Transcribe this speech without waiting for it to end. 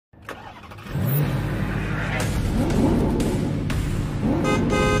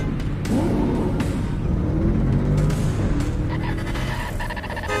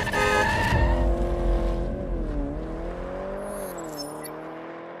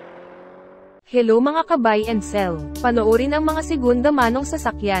Hello mga ka-buy and sell. Panoorin ang mga segunda-manong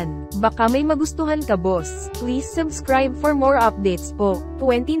sasakyan. Baka may magustuhan ka boss. Please subscribe for more updates po.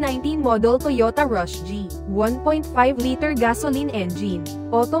 2019 model Toyota Rush G. 1.5-liter gasoline engine.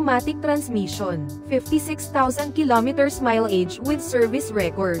 Automatic transmission. 56,000 kilometers mileage with service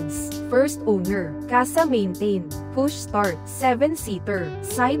records. First owner. Casa maintained. Push start. 7-seater.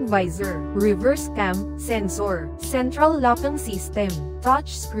 Side visor. Reverse cam. Sensor. Central locking system.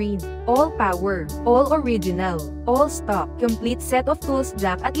 Touch screen. All power. All original. All stock. Complete set of tools,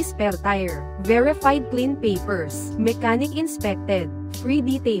 jack at spare tire. Verified clean papers. Mechanic inspected. Free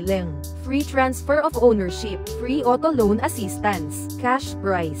detailing. Free transfer of ownership. Free auto loan assistance. Cash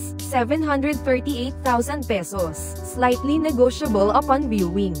price. 738,000 pesos. Slightly negotiable upon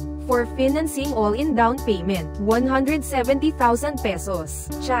viewing. For financing all-in down payment, 170,000 pesos.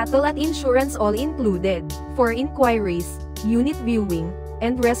 Chattel at insurance all included. For inquiries, unit viewing,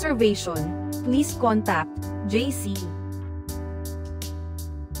 and reservation, please contact JC.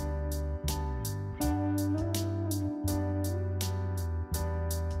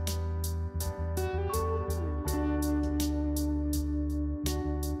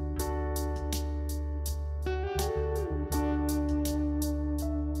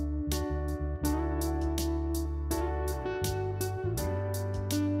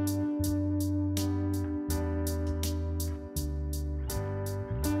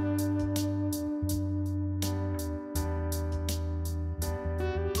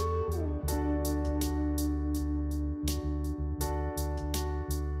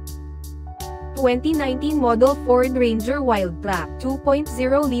 (2019 model Ford Ranger Wildtrak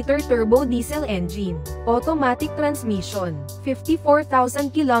 2.0-liter turbo diesel engine, automatic transmission, 54,000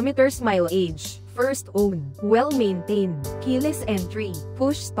 kilometers mileage, first owned, well-maintained, keyless entry,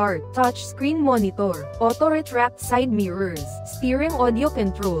 push start, touchscreen monitor, auto-retract side mirrors, steering audio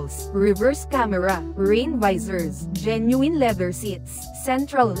controls, reverse camera, rain visors, genuine leather seats,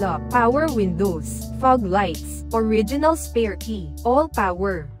 central lock, power windows, fog lights, original spare key, all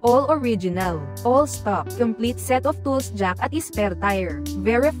power, all original, all stock, complete set of tools, jack at spare tire,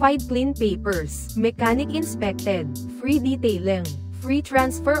 verified clean papers, mechanic inspected, free detailing, free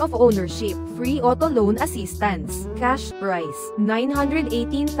transfer of ownership, free auto loan assistance, cash price,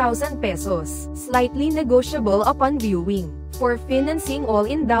 918,000 pesos, slightly negotiable upon viewing. For financing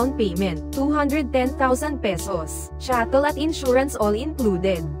all-in down payment, 210,000 pesos, chattel at insurance all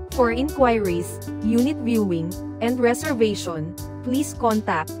included. For inquiries, unit viewing, and reservation, please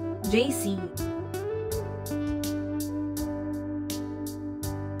contact JC.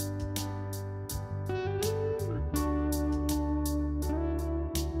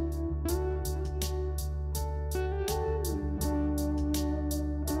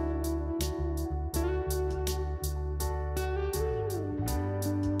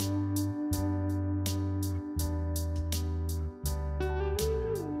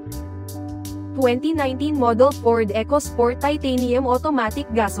 (2019 model Ford EcoSport Titanium Automatic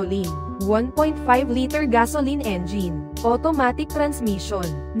Gasoline, 1.5-liter gasoline engine, automatic transmission,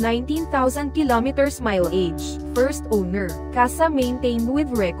 19,000 kilometers mileage, first owner, Casa maintained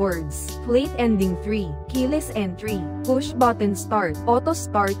with records, plate ending 3, keyless entry, push button start, auto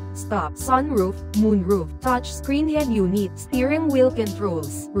start, stop, sunroof, moonroof, touchscreen head unit, steering wheel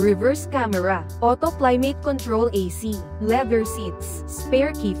controls, reverse camera, auto climate control AC, leather seats,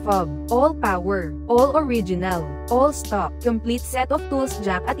 spare key fob, all power, all original, all stock, complete set of tools,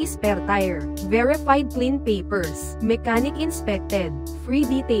 jack at spare tire, verified clean papers, mechanic inspected, free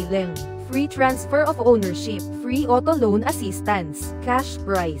detailing, free transfer of ownership, free auto loan assistance, cash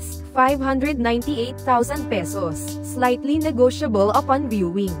price, 598,000 pesos, slightly negotiable upon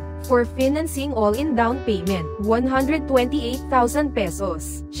viewing. For financing all-in down payment, 128,000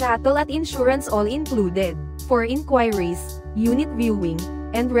 pesos, chattel at insurance all included. For inquiries, unit viewing,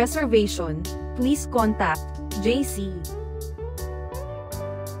 and reservation, please contact JC.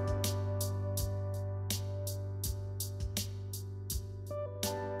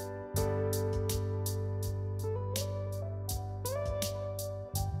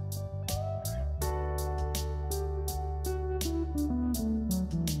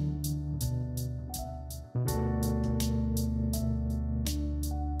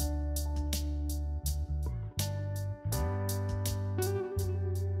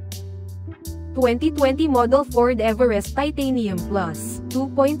 (2020 model Ford Everest Titanium Plus,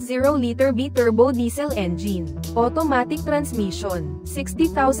 2.0-liter B-turbo diesel engine, automatic transmission,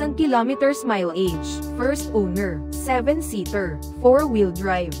 60,000 kilometers mileage, first owner, 7-seater, 4-wheel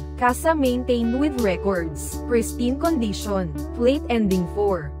drive, casa maintained with records, pristine condition, plate ending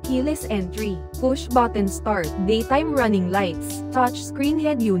 4, keyless entry, push button start, daytime running lights, touchscreen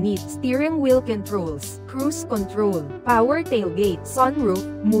head unit, steering wheel controls, cruise control, power tailgate, sunroof,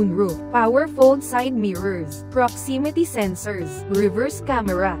 moonroof, power fold side mirrors, proximity sensors, reverse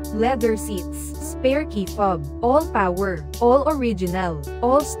camera, leather seats, spare key fob, all power, all original,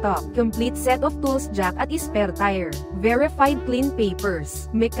 all stock, complete set of tools, jack at spare tire, verified clean papers,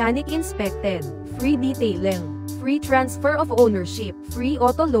 mechanic inspected, free detailing, free transfer of ownership, free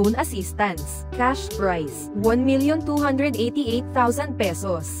auto loan assistance, cash price, 1,288,000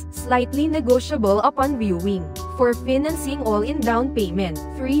 pesos, slightly negotiable upon viewing, for financing all-in down payment,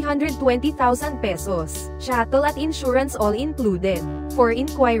 320,000 pesos, chattel at insurance all included, for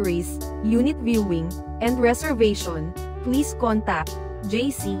inquiries, unit viewing, and reservation, please contact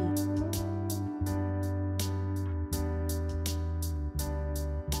JC.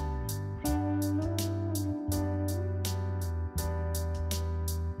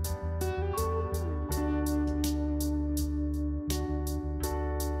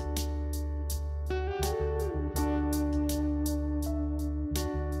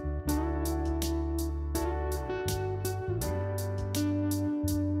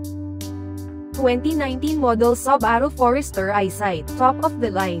 2019 model Subaru Forester Eyesight, top of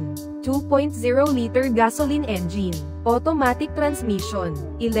the line, 2.0-liter gasoline engine, automatic transmission,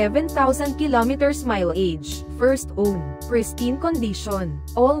 11,000 kilometers mileage, first owned, pristine condition,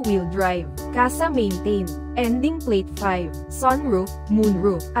 all-wheel drive, casa maintained, ending plate 5, sunroof,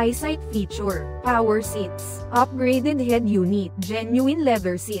 moonroof, eyesight feature, power seats, upgraded head unit, genuine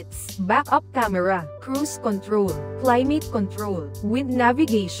leather seats, backup camera, cruise control, climate control, with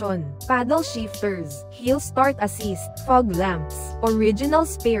navigation, paddle shifters, hill start assist, fog lamps, original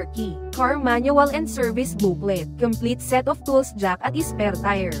spare key, car manual and service booklet, complete set of tools, jack at spare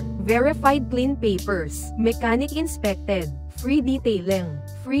tire, verified clean papers, mechanic inspected, free detailing,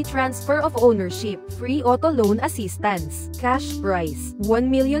 free transfer of ownership, free auto loan assistance, cash price,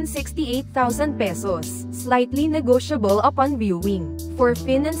 1,068,000 pesos, slightly negotiable upon viewing, for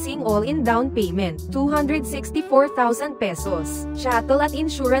financing all-in down payment, 264,000 pesos, chattel at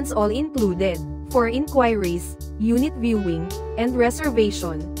insurance all included, for inquiries, unit viewing, and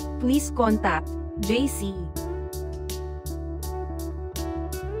reservation, please contact JC.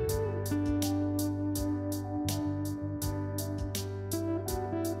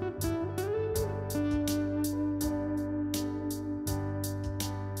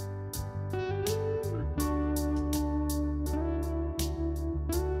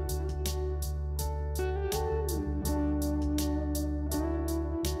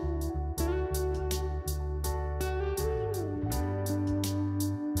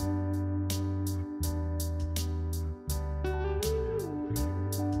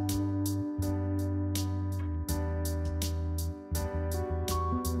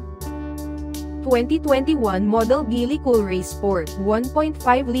 2021 model Geely Coolray Sport,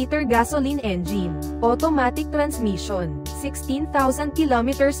 1.5-liter gasoline engine, automatic transmission, 16,000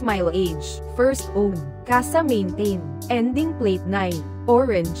 kilometers mileage, first owned, casa maintained, ending plate 9,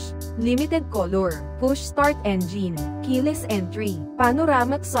 orange, limited color, push start engine, keyless entry,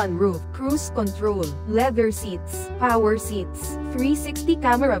 panoramic sunroof, cruise control, leather seats, power seats, 360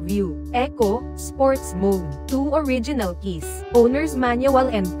 camera view, eco, sports mode, 2 original keys, owner's manual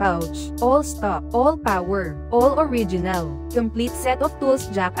and pouch, all stock, all power, all original, complete set of tools,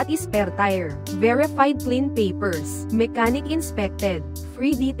 jack at spare tire, verified clean papers, mechanic inspected,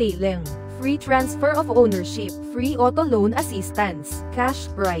 free detailing, free transfer of ownership, free auto loan assistance, cash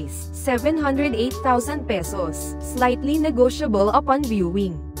price, 708,000 pesos, slightly negotiable upon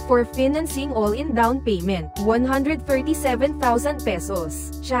viewing, for financing all-in down payment, 137,000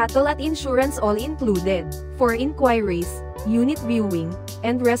 pesos, chattel at insurance all included, for inquiries, unit viewing,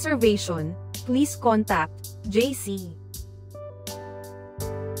 and reservation, please contact JC.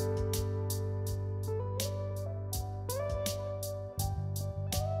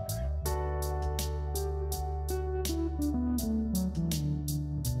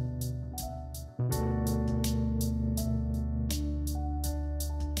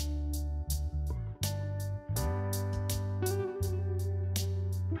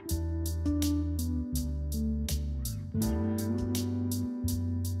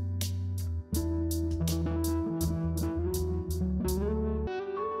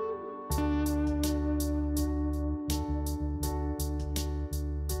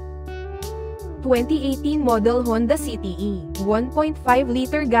 2018 model Honda City E,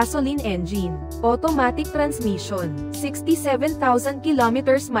 1.5-liter gasoline engine, automatic transmission, 67,000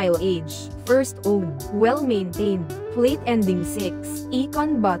 kilometers mileage, first owned, well-maintained, plate ending 6,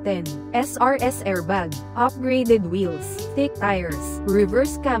 Econ button, SRS airbag, upgraded wheels, thick tires,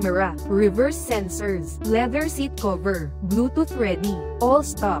 reverse camera, reverse sensors, leather seat cover, Bluetooth ready, all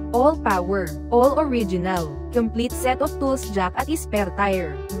stock, all power, all original, complete set of tools jack at spare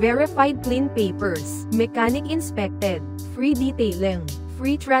tire, verified clean papers, mechanic inspected, free detailing,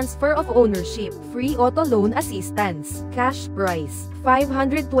 free transfer of ownership, free auto loan assistance, cash price,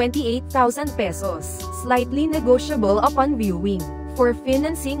 528,000 pesos, slightly negotiable upon viewing. For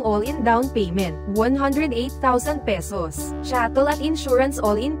financing all-in down payment, 108,000 pesos, chattel at insurance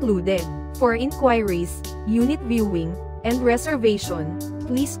all included. For inquiries, unit viewing, and reservation,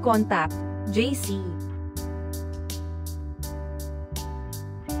 please contact JC.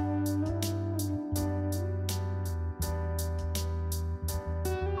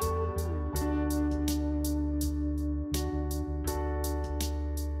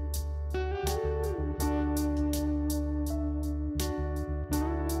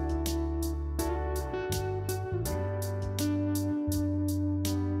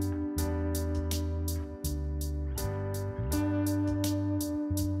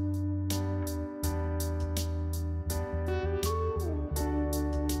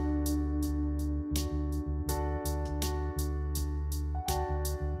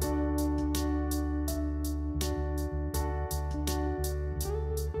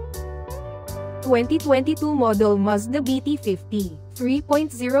 (2022) model Mazda BT50,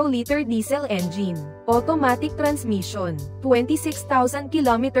 3.0-liter diesel engine, automatic transmission, 26,000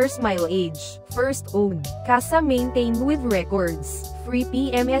 kilometers mileage, first owned, casa maintained with records, free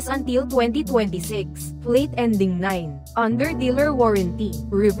PMS until 2026, plate ending 9, under dealer warranty,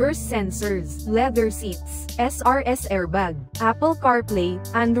 reverse sensors, leather seats, SRS airbag, Apple CarPlay,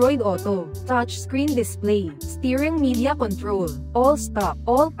 Android Auto, touchscreen display, steering media control, all stock,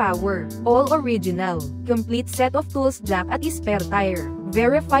 all power, all original, complete set of tools jack at spare tire,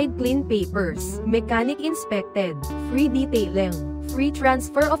 verified clean papers, mechanic inspected, free detailing, free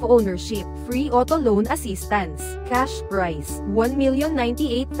transfer of ownership, free auto loan assistance, cash price,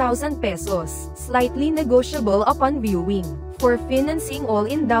 1,098,000 pesos, slightly negotiable upon viewing. For financing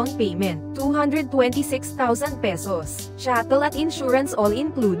all-in down payment, 226,000 pesos, chattel at insurance all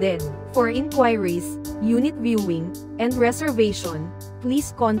included. For inquiries, unit viewing, and reservation,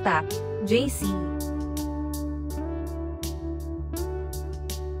 please contact JC.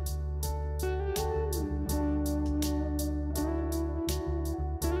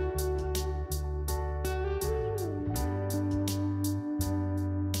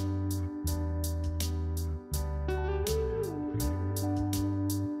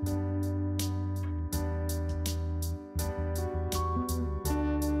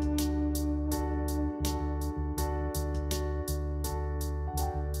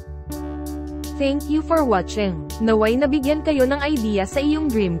 Thank you for watching. Naway nabigyan kayo ng idea sa iyong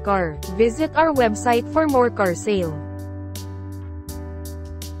dream car. Visit our website for more car sale.